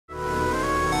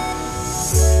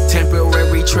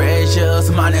Temporary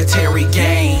treasures, monetary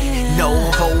gain. No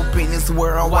hope in this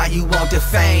world, why you want the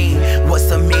fame? What's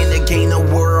a man to gain the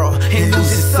world and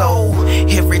lose his soul?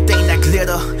 Everything that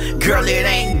glitter, girl, it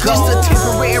ain't gold. Just a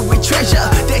temporary treasure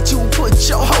that you put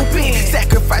your hope in.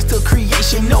 Sacrifice to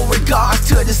creation, no regards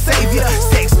to the savior.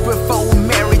 Sex before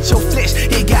marriage, your flesh,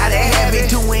 you gotta have it.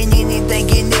 Doing anything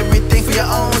and everything for your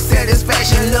own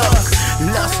satisfaction. Look,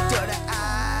 lust of the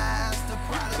eyes, the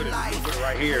pride of life. Put it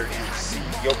right here and see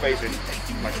your face is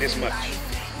like this much.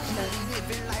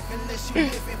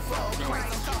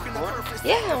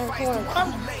 Yeah, I'm recording.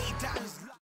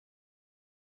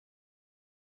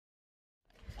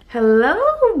 Hello,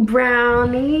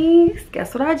 brownies.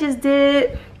 Guess what I just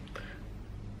did?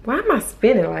 Why am I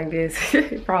spinning like this?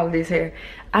 Probably this hair.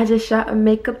 I just shot a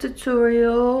makeup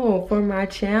tutorial for my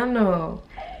channel.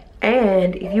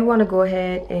 And if you want to go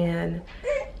ahead and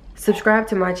subscribe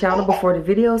to my channel before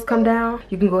the videos come down,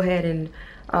 you can go ahead and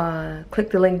click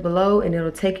the link below and it'll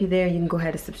take you there. You can go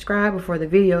ahead and subscribe before the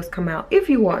videos come out if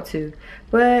you want to.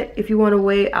 But if you want to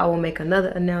wait, I will make another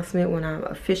announcement when I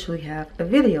officially have a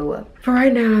video up. For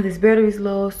right now, this battery is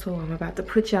low, so I'm about to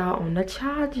put y'all on the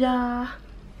charger.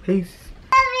 Peace.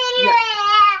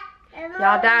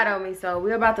 Y'all died on me, so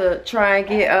we're about to try and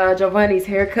get Giovanni's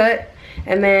haircut,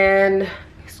 and then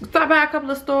stop by a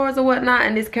couple of stores or whatnot.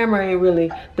 And this camera ain't really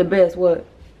the best. What?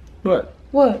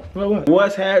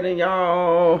 What's happening,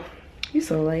 y'all? You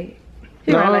so late.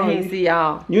 You right like he ain't see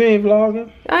y'all. You ain't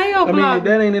vlogging? I ain't gonna vlog. I mean,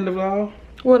 that ain't in the vlog.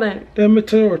 What ain't? That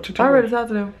tutorial. I already talked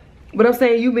to them. But I'm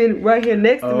saying you been right here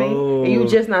next to me and you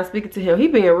just not speaking to him. He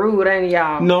being rude, ain't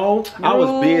y'all? No, I was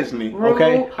busy.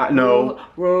 Okay, I know.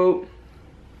 Rude.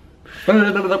 All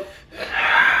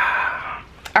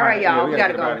right, y'all, we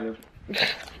gotta go.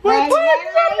 What? You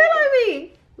gotta be like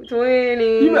me.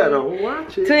 Twinning. You better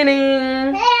watch it.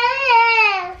 Twinning.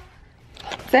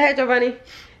 Say hey, Giovanni.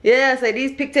 Yeah, say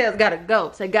these pigtails gotta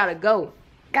go. Say gotta go.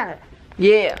 Gotta.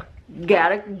 Yeah,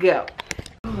 gotta go.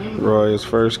 Roy's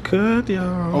first cut,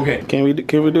 y'all. Okay. Can we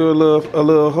do a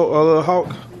little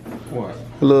hawk? What?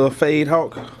 A little fade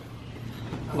hawk.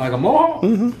 Like a mohawk?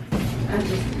 Mm-hmm.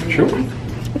 Sure.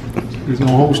 He's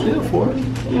gonna hold still for it.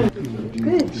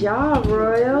 Good job,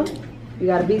 Royal. You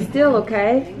gotta be still,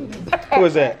 okay? Who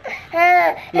is that?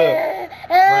 Look. Frankly, I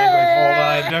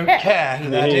don't care.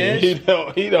 That is. He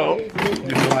don't.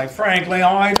 Just like, frankly,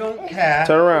 I don't care.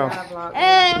 Turn around. Alright.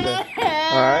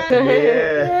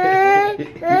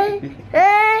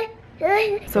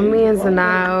 Yeah. So me and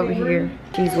Zanai over here.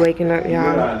 She's waking up,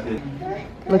 y'all.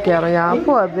 Look at her, y'all.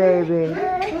 Poor baby.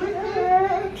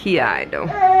 He eyed though.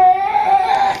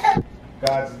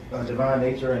 God's divine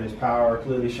nature and his power are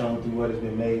clearly shown through what has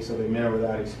been made, so that men are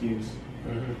without excuse.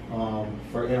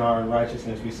 For in our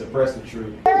unrighteousness we suppress the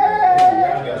truth. No,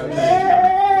 that's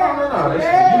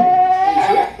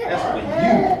for you.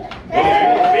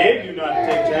 Beg you not to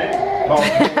take change.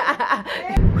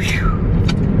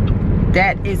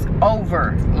 That is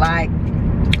over. Like,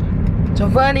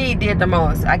 Giovanni did the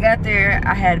most. I got there,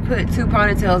 I had put 2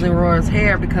 ponytails in Roy's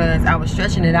hair because I was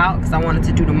stretching it out because I wanted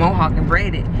to do the mohawk and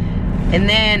braid it. And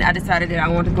then I decided that I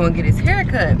wanted to go and get his hair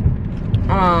cut.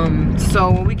 So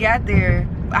when we got there,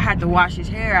 I had to wash his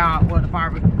hair out, well, the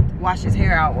barber wash his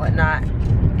hair out, whatnot.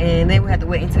 And then we had to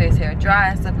wait until his hair dry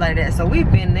and stuff like that. So we've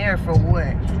been there for what?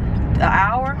 An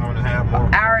hour? Hour and a half more.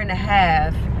 Hour and a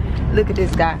half. Look at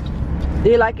this guy.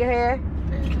 Do you like your hair?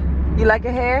 You like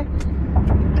your hair?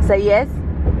 Say yes.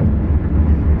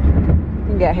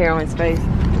 He got hair on his face.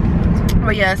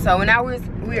 But yeah, so now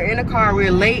we're in the car, we're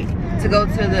late to go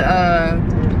to the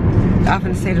I'm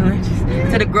gonna say the lunches,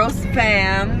 to the Gross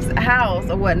Fam's house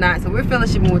or whatnot. So we're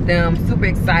fellowshipping with them, super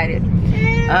excited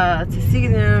to see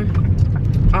them.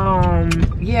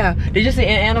 Yeah, did you see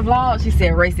Anna vlog? She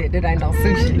said Ray said that I know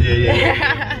sushi.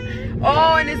 Yeah.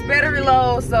 Oh, and it's battery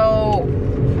low, so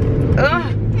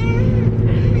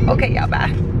okay, y'all,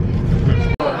 bye.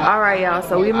 All right, y'all,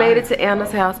 so we made it to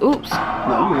Anna's house. Oops.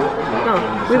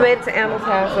 No, we made it to Anna's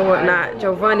house and whatnot.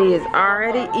 Giovanni is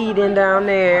already eating down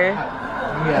there.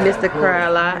 Mr. Cry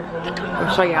a lot.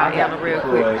 I'll show y'all Anna real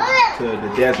quick. To the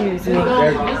desert. Excuse me.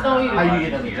 How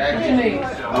you get them? Okay.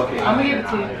 I'm gonna give it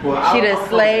to you. She done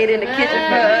slayed in the kitchen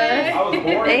for us.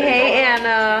 They hate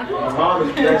Anna. My mom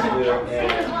is Jacksonville,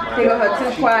 and Here go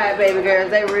her 2 quiet baby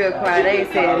girls. They real quiet. They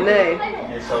ain't saying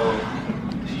nothing. and so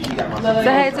she got my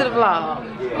Say hey to the vlog.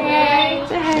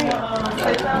 Say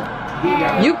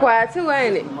hey. You quiet too,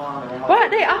 ain't it?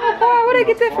 What? They all quiet? Where they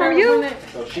get that from? You?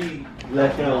 So she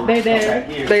let them They come did. back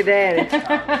here. They daddy.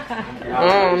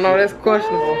 I don't know. That's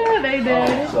questionable. They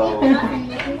did. So,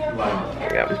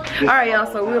 like, Yeah. All right,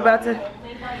 y'all. So we're about to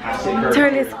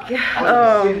turn this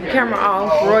camera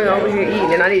off. Roy over here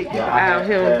eating, and I need to keep an eye on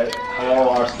him. All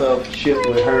our stuff shipped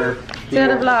with her. Tell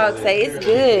the vlog, say it's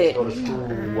good.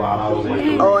 While I was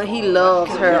in Oh, and he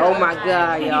loves her. Oh my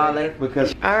God, y'all.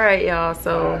 because All right, y'all.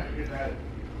 So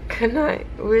good night.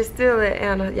 We're still at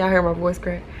Anna. Y'all hear my voice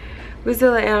crack? We're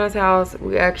still at Anna's house.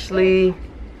 We actually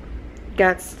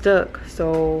got stuck.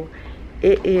 So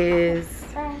it is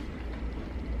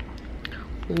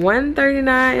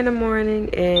 1:39 in the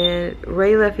morning, and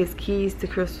Ray left his keys to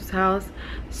Crystal's house.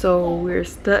 So we're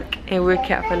stuck and we're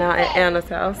camping out at Anna's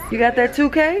house. You got that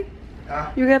 2K?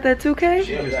 You got that 2K?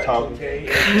 just talking.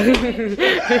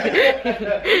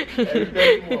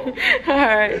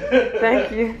 Alright,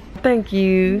 thank you. Thank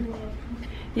you.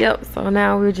 Yep, so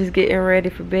now we're just getting ready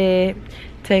for bed,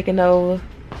 taking over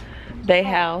their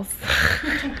house.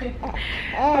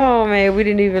 Oh man, we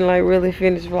didn't even like really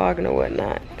finish vlogging or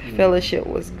whatnot. The fellowship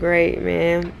was great,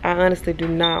 man. I honestly do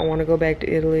not want to go back to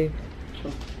Italy.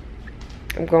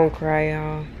 I'm gonna cry,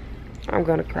 y'all. I'm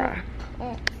gonna cry.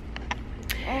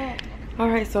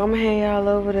 Alright, so I'm gonna hand y'all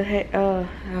over to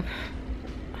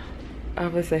I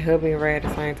would say hubby and Ray at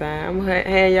the same time. I'm gonna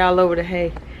hand y'all over to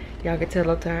Hay. Y'all can tell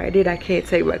I'm tired. I can't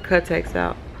take my contacts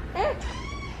out.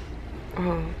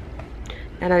 And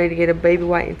I need to get a baby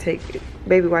wipe and take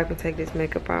this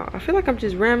makeup out. I feel like I'm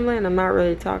just rambling. I'm not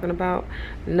really talking about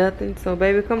nothing. So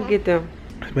baby, come get them.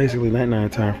 It's basically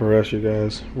night time for us, you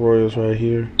guys. Royals right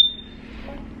here.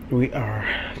 We are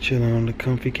chilling on the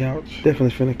comfy couch.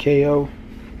 Definitely finna KO,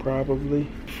 probably.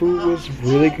 Food was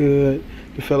really good.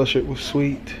 The fellowship was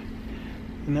sweet.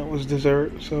 And that was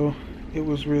dessert, so it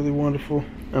was really wonderful.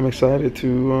 I'm excited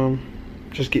to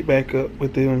just get back up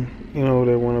with them. You know,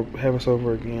 they want to have us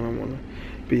over again. I want to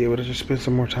be able to just spend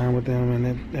some more time with them, and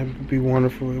that would be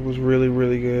wonderful. It was really,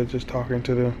 really good just talking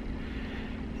to them,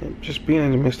 and just being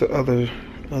in the midst of other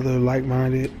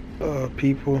like-minded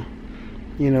people.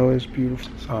 You know, it's beautiful.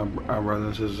 So our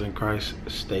brothers and sisters in Christ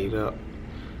stayed up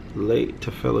late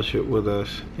to fellowship with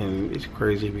us, and it's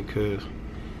crazy because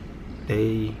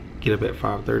they get up at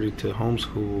 5:30 to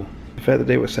homeschool. The fact that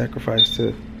they would sacrifice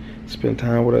to spend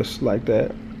time with us like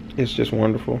that, it's just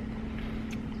wonderful.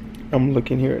 I'm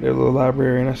looking here at their little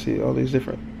library and I see all these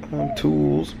different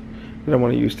tools that I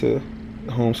want to use to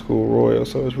homeschool Royal,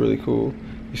 so it's really cool.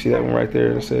 You see that one right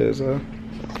there that says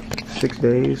 6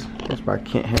 Days. That's by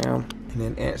Kent Ham. And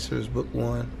then Answers Book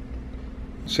 1.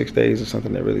 6 Days is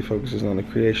something that really focuses on the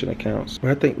creation accounts.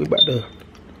 But I think we're about to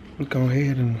go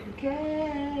ahead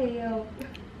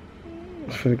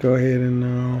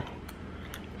and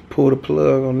pull the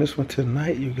plug on this one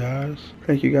tonight, you guys.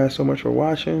 Thank you guys so much for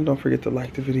watching. Don't forget to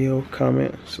like the video,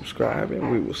 comment, subscribe, and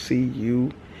we will see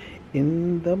you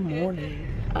in the morning.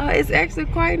 It's actually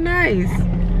quite nice.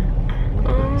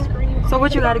 So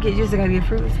what you gotta get? You just gotta get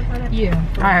fruit and stuff like that? Yeah.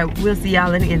 All right, we'll see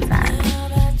y'all in the inside.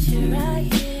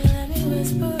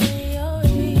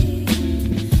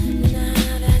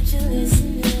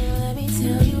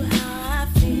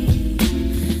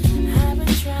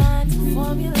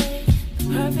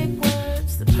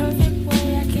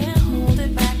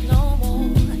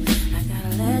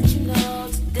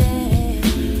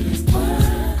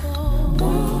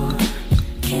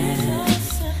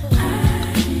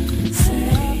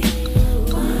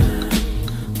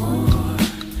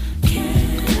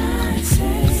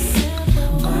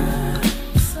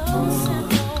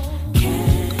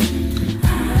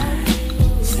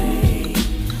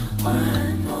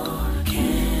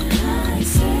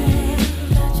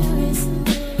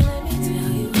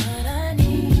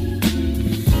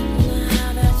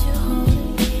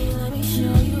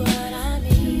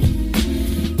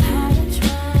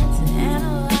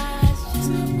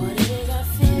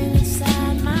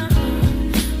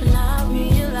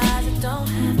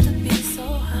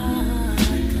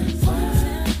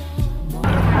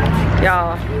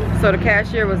 Y'all, so the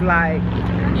cashier was like,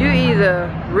 you either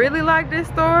really like this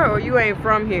store or you ain't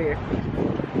from here.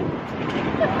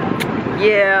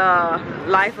 Yeah,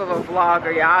 life of a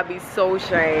vlogger, y'all. I'll be so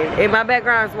ashamed. And my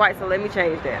background is white, so let me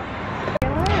change that.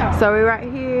 Wow. So we're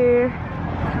right here.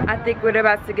 I think we're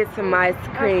about to get some ice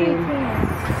cream.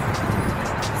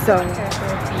 So,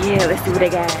 yeah, let's see what they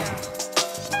got.